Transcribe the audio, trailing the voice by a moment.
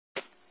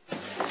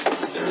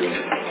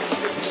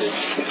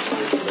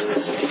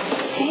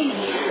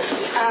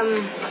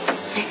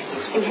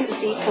I didn't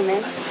see you come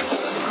in.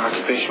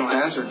 Occupational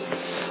hazard.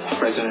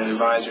 Resident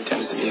advisor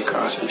tends to be a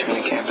cross between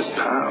a campus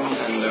pal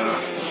and a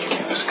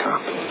campus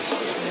cop.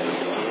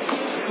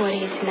 So what are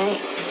you tonight?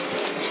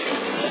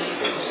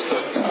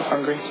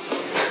 Hungry,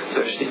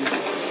 thirsty,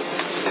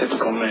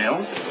 typical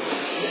male.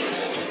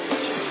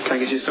 Can I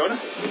get you a soda?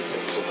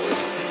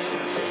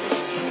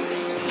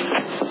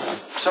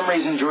 For some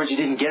reason, Georgie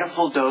didn't get a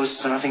full dose,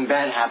 so nothing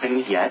bad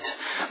happened yet.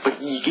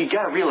 But you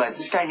gotta realize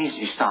this guy needs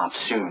to be stopped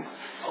soon.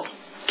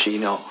 Gee,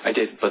 no, I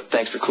did, but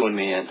thanks for cluing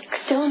me in.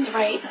 Dylan's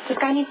right. This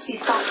guy needs to be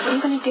stopped. What are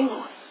you going to do?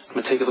 I'm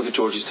going to take a look at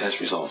Georgie's test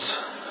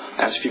results.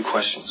 Ask a few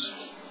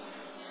questions.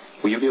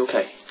 Will you be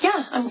okay?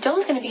 Yeah,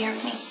 Dylan's going to be here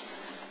with me.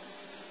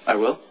 I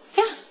will?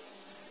 Yeah.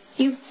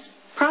 You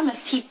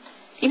promised. You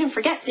didn't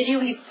forget, did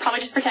you? He's probably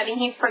just pretending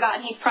he forgot,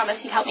 and he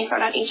promised he'd help me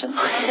sort out Asian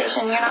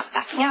Foundation. You're not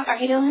backing out, are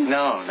you, Dylan?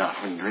 No, I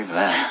wouldn't dream of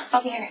that.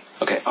 I'll be here.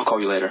 Okay, I'll call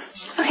you later.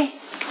 Okay.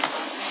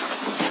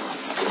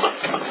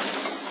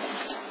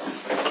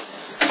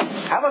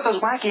 How about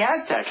those wacky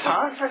Aztecs,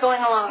 huh? We're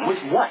going along.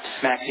 With what,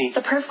 Maxie?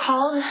 The perv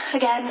called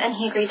again, and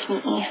he agreed to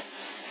meet me.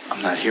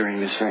 I'm not hearing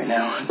this right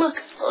now.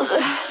 Look,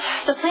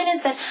 the plan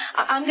is that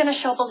I'm going to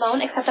show up alone,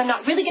 except I'm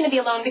not really going to be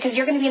alone because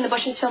you're going to be in the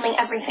bushes filming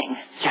everything.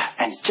 Yeah,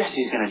 and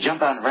Jesse's gonna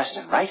jump out and arrest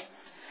him, right?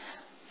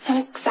 Not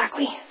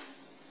exactly.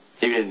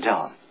 You didn't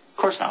tell him. Of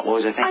course not. What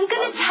was I thinking? I'm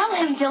going to tell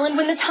him, Dylan,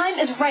 when the time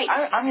is right.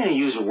 I'm going to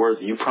use a word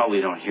that you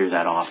probably don't hear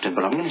that often,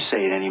 but I'm going to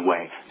say it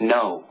anyway.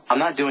 No, I'm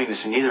not doing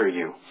this, and neither are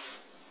you.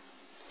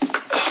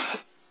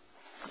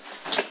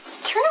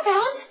 Turn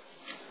around.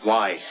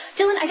 Why?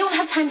 Dylan, I don't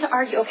have time to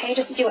argue, okay?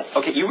 Just do it.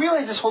 Okay, you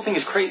realize this whole thing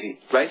is crazy,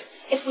 right?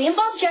 If we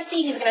involve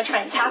Jesse, he's going to try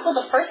and tackle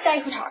the first guy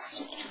who talks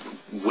to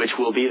me. Which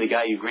will be the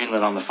guy you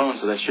greenlit on the phone,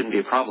 so that shouldn't be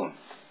a problem.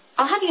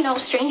 I'll have you know,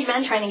 strange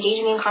men try and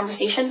engage me in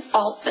conversation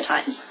all the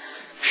time.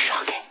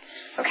 Shocking.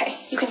 Okay,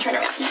 you can turn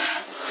around.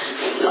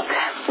 Look,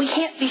 we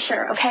can't be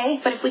sure, okay?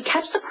 But if we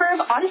catch the perv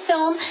on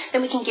film,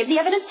 then we can give the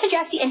evidence to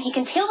Jesse, and he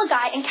can tail the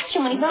guy and catch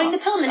him when he's putting the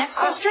pill in the next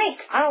girl's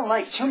drink. I don't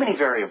like too many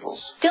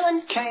variables.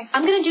 Dylan, Okay.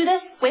 I'm going to do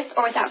this with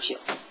or without you.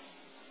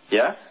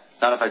 Yeah?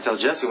 Not if I tell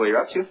Jesse what you're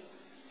up to.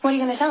 What are you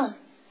going to tell him?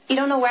 You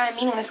don't know where I'm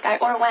meeting this guy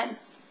or when.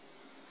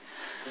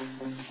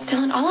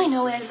 Dylan, all I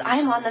know is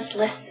I'm on this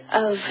list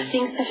of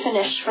things to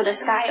finish for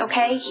this guy,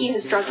 okay? He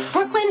is drugged in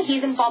Brooklyn,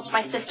 he's involved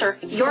my sister,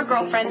 your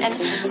girlfriend, and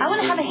I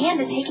want to have a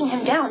hand in taking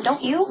him down,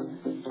 don't you?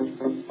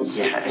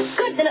 Yes.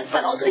 Good, then it's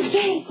settled.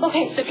 Yay!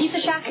 Okay, the Pizza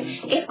Shack,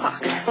 8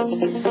 o'clock.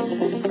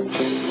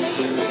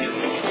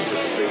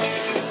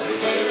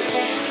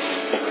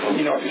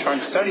 You know, if you're trying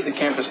to study, the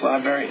campus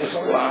library is a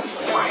lot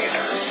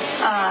quieter.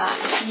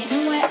 You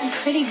know what? I'm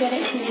pretty good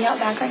at tuning out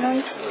background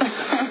noise.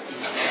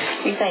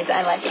 Besides,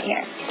 I like it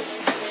here.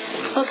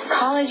 Look,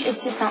 college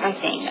is just not my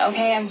thing,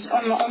 okay? I'm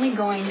only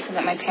going so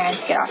that my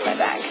parents get off my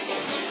back.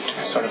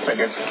 I sort of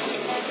figured.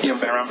 You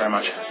haven't been around very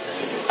much.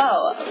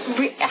 Oh,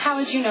 how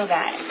would you know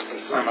that?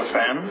 I'm a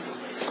fan.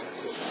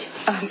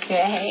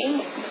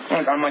 Okay.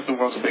 Look, I'm like the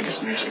world's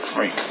biggest music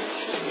freak.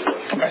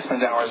 Look, I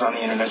spend hours on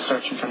the internet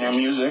searching for new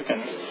music,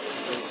 and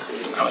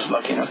I was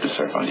lucky enough to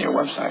surf onto your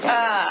website.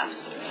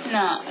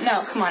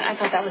 No, come on. I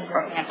thought that was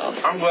canceled.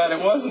 I'm glad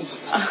it wasn't.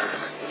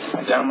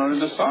 I downloaded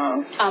the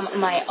song.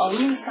 My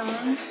only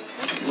song.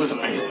 It was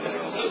amazing.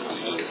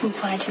 I'm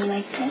glad you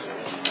liked it.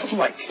 I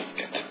like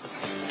it.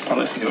 I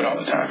listen to it all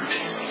the time.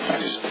 I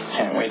just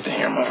can't wait to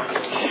hear more.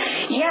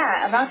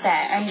 Yeah, about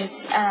that. I'm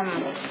just,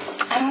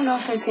 I don't know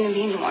if there's going to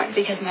be any more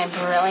because my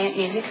brilliant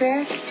music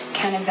career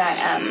kind of got,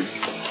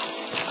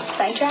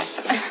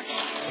 sidetracked.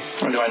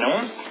 Do I know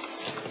him?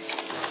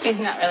 It's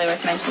not really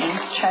worth mentioning.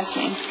 Trust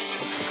me.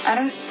 I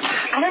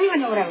don't even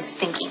know what I was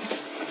thinking.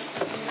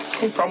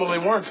 You probably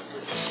weren't.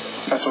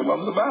 That's what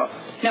love's about.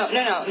 No,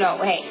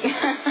 wait.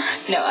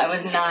 No, I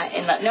was not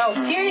in love. No,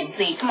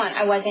 seriously, come on.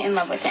 I wasn't in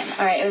love with him.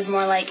 All right, it was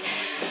more like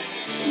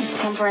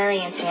temporary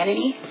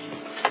insanity.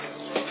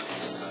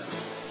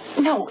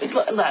 No,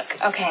 look,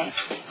 okay.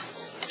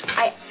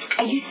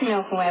 I used to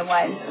know who I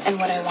was and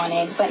what I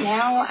wanted, but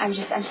now I'm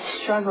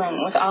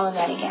struggling with all of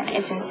that again.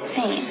 It's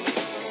insane.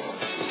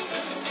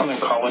 Well, then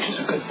college is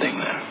a good thing,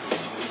 then.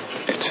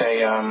 It's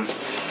a,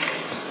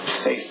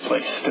 safe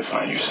place to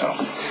find yourself.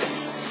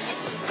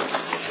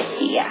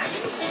 Yeah.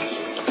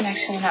 I'm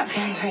actually not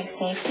feeling very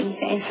safe these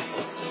days.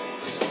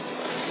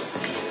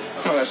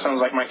 Well, that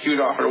sounds like my cue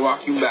to offer to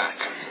walk you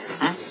back.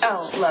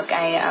 Oh, look,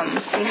 I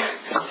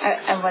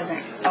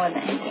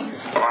wasn't hinting.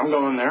 Well, I'm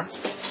going there.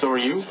 So are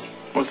you.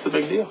 What's the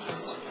big deal?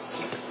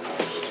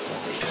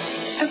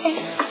 Okay.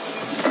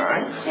 All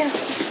right. Yeah.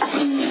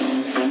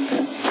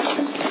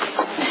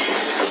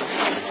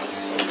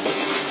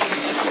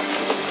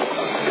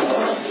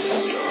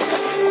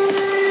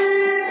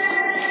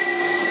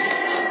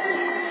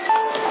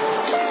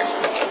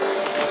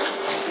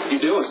 What you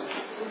doing?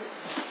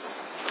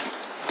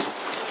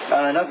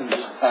 Nothing.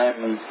 Just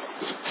I'm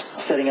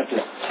setting up to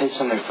tape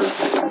something for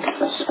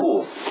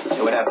school.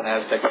 What happened to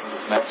Aztec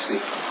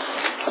Maxie?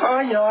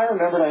 I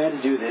remembered I had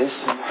to do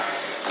this.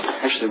 And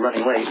actually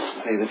running late,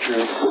 to tell you the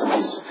truth.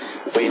 Somebody's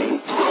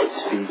waiting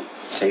to be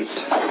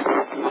taped.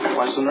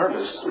 Why so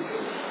nervous?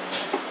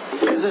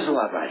 Because there's a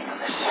lot riding on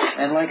this.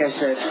 And like I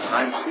said,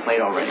 I'm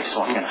late already,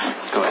 so I'm gonna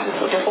go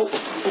ahead. Okay. Oh.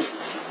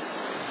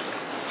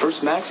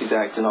 First Maxie's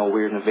acting all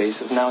weird and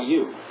evasive, now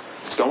you.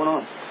 What's going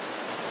on?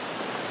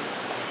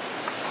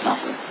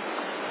 Nothing.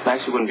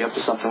 Maxie wouldn't be up to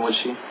something, would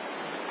she? You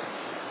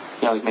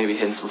know, like maybe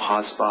hitting some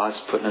hot spots,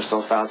 putting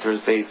herself out there as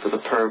bait for the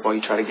perv while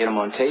you try to get him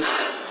on tape?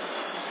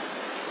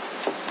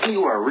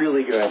 You are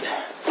really good.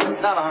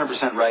 Not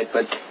 100% right,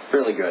 but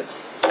really good.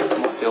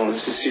 Come on, Dylan,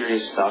 this is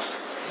serious stuff.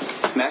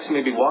 Maxie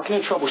may be walking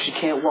in trouble she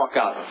can't walk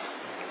out of.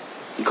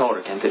 You called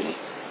her again, didn't you?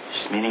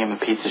 She's meeting him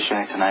at Pizza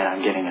Shack tonight.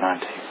 I'm getting it on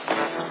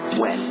tape.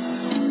 When?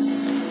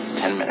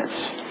 10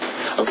 minutes.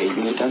 Okay, you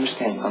need to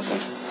understand something.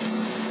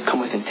 Come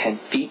within 10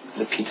 feet of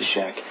the Pizza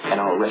Shack, and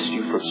I'll arrest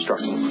you for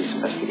obstructing a police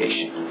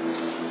investigation.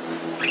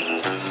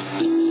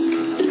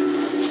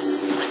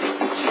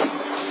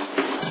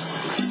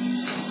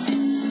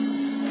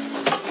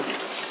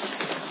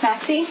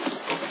 Maxie?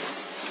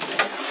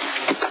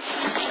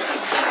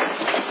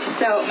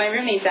 So, my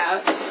roommate's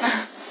out.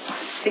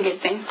 It's a good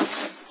thing.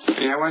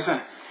 Yeah, why's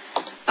that?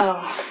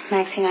 Oh,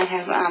 Maxie and I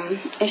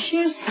have,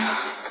 issues?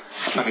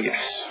 Let me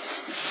guess.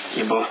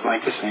 You both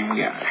like the same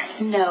guy.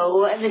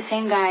 No, the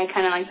same guy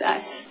kind of likes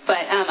us,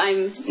 but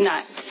I'm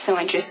not so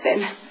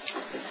interested.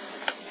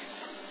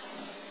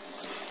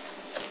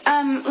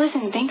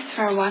 Listen, thanks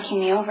for walking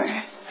me over.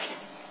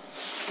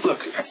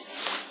 Look,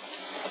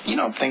 you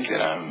don't think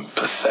that I'm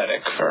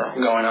pathetic for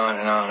going on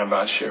and on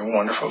about your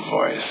wonderful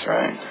voice,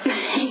 right?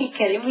 Are you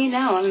kidding me?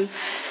 No, I'm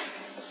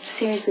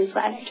seriously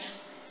flattered.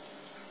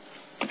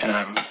 And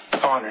I'm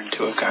honored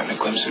to have gotten a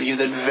glimpse of you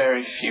that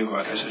very few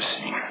others have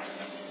seen.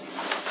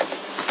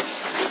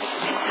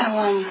 So,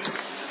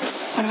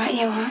 what about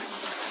you, huh?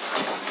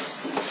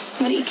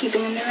 What are you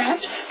keeping under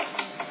wraps?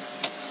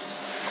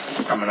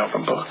 I'm an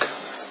open book.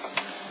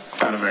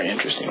 Not a very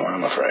interesting one,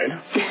 I'm afraid.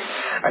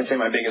 I'd say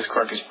my biggest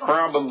quirk is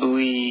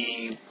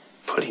probably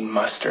putting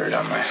mustard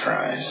on my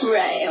fries.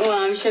 Right, well,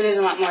 I'm sure there's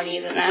a lot more to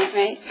you than that,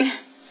 right?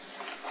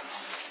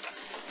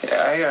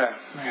 Yeah,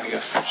 I gotta go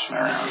fetch my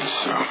rounds,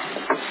 so I'll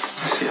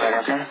see you later,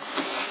 okay?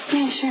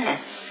 Yeah, sure.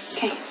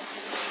 Okay.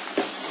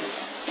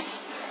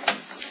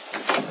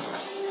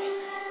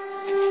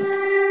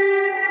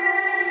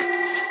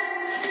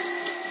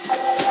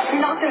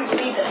 You're not going to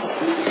believe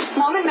this.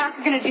 Mom and Mac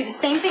are going to do the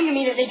same thing to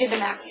me that they did to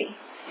Maxie.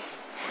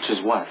 Which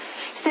is what?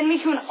 Send me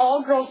to an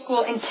all-girls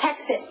school in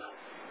Texas.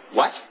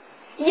 What?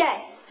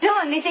 Yes.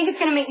 Dylan, they think it's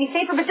going to make me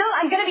safer, but Dylan,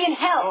 I'm going to be in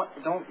hell.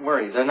 Don't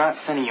worry. They're not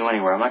sending you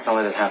anywhere. I'm not going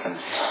to let it happen.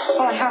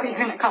 Oh, and how are you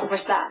going to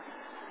accomplish that?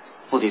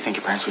 Well, do you think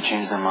your parents would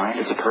change their mind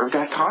if the perv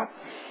got caught?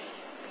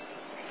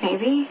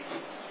 Maybe.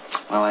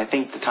 Well, I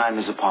think the time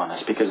is upon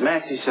us because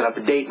Maxie set up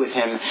a date with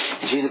him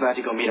and she's about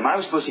to go meet him. I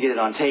was supposed to get it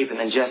on tape and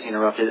then Jesse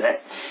interrupted.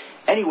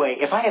 Anyway,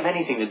 if I have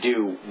anything to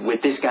do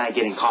with this guy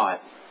getting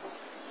caught,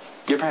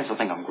 your parents will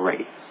think I'm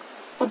great.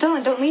 Well,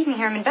 Dylan, don't leave me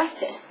here. I'm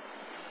invested.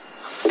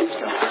 Let's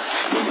go.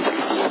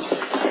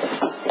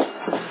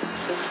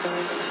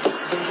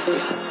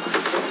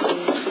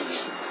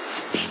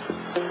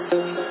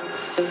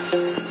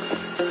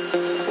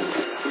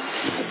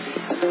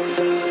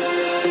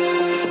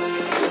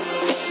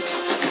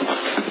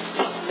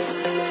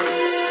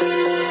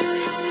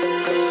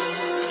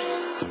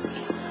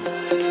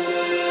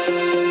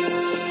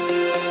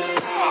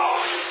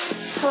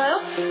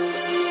 Hello?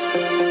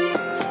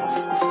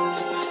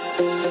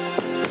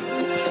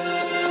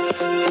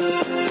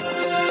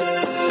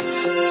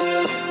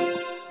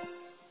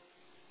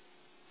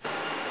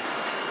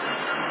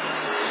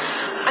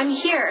 I'm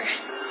here.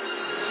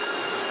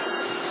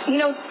 You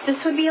know,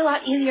 this would be a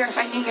lot easier if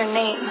I knew your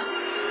name.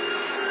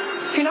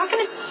 If you're not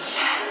going to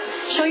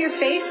show your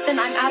face, then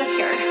I'm out of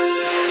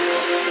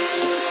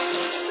here.